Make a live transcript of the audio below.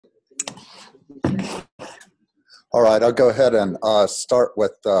All right, I'll go ahead and start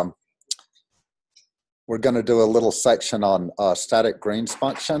with, we're going to do a little section on static Green's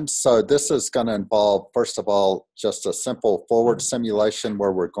functions. So this is going to involve, first of all, just a simple forward simulation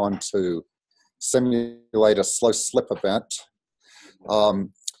where we're going to simulate a slow slip event.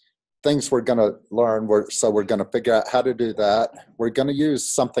 Things we're going to learn, so we're going to figure out how to do that. We're going to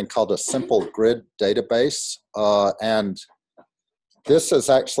use something called a simple grid database, and this is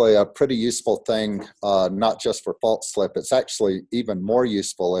actually a pretty useful thing, not just for fault slip. It's actually even more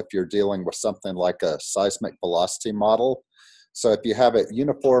useful if you're dealing with something like a seismic velocity model. So if you have it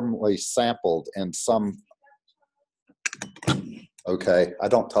uniformly sampled in some, okay, I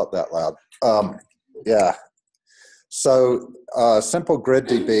don't talk that loud. Yeah. So simple grid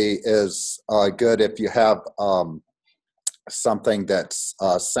DB is good if you have something that's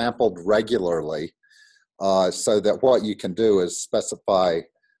sampled regularly. So that what you can do is specify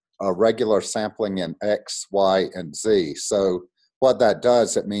regular sampling in X, Y, and Z. So what that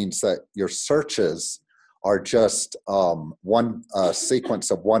does, it means that your searches are just one sequence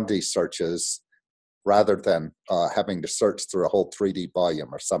of 1D searches rather than having to search through a whole 3D volume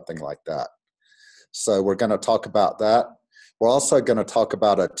or something like that. So we're going to talk about that. We're also going to talk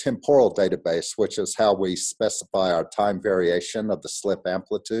about a temporal database, which is how we specify our time variation of the slip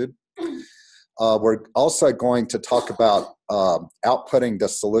amplitude. We're also going to talk about outputting the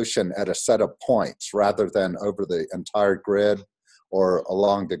solution at a set of points rather than over the entire grid or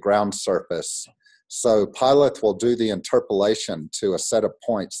along the ground surface. So PyLith will do the interpolation to a set of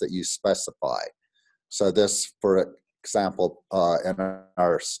points that you specify. So this, for example, in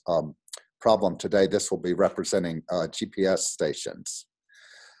our problem today, this will be representing GPS stations.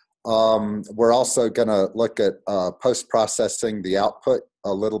 We're also going to look at post-processing the output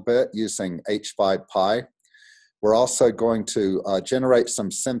a little bit using H5Py. We're also going to generate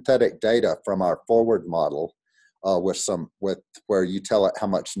some synthetic data from our forward model where you tell it how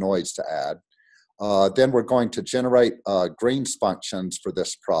much noise to add. Then we're going to generate Green's functions for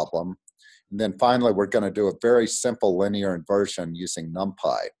this problem. And then finally, we're going to do a very simple linear inversion using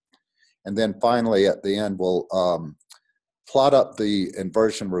NumPy. And then finally, at the end, we'll plot up the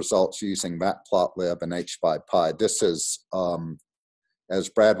inversion results using matplotlib and H5Py. This is, as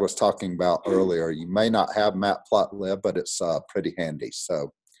Brad was talking about earlier, you may not have matplotlib, but it's pretty handy.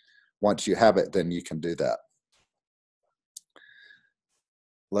 So once you have it, then you can do that.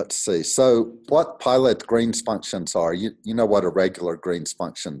 Let's see. So what PyLith Green's functions are, you know what a regular Green's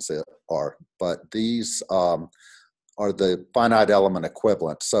functions are, but these are the finite element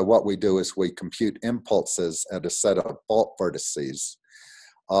equivalent. So what we do is we compute impulses at a set of fault vertices.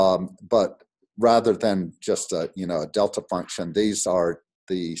 But rather than just a delta function, these are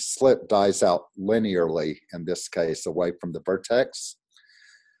the slip dies out linearly, in this case, away from the vertex.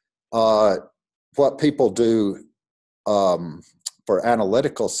 What people do for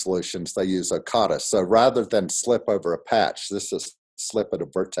analytical solutions, they use Okata. So rather than slip over a patch, this is slip at a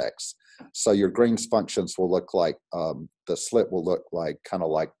vertex. So your Green's functions will look like, the slip will look like kind of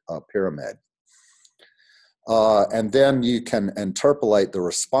like a pyramid. And then you can interpolate the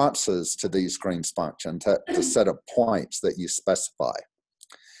responses to these Green's functions at the set of points that you specify.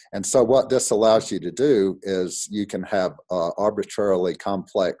 And so what this allows you to do is you can have arbitrarily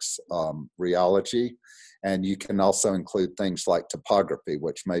complex rheology, and you can also include things like topography,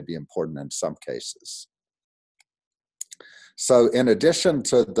 which may be important in some cases. So in addition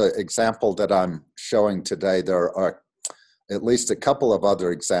to the example that I'm showing today, there are at least a couple of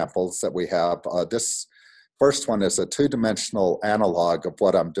other examples that we have. This first one is a two-dimensional analog of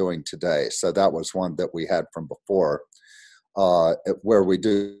what I'm doing today. So that was one that we had from before, where we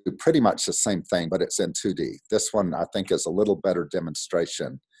do pretty much the same thing, but it's in 2D. This one, I think, is a little better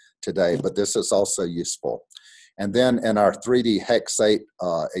demonstration today, but this is also useful. And then in our 3D Hex 8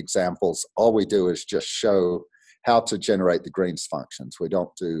 examples, all we do is just show how to generate the Green's functions. We don't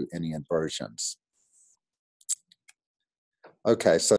do any inversions. Okay, so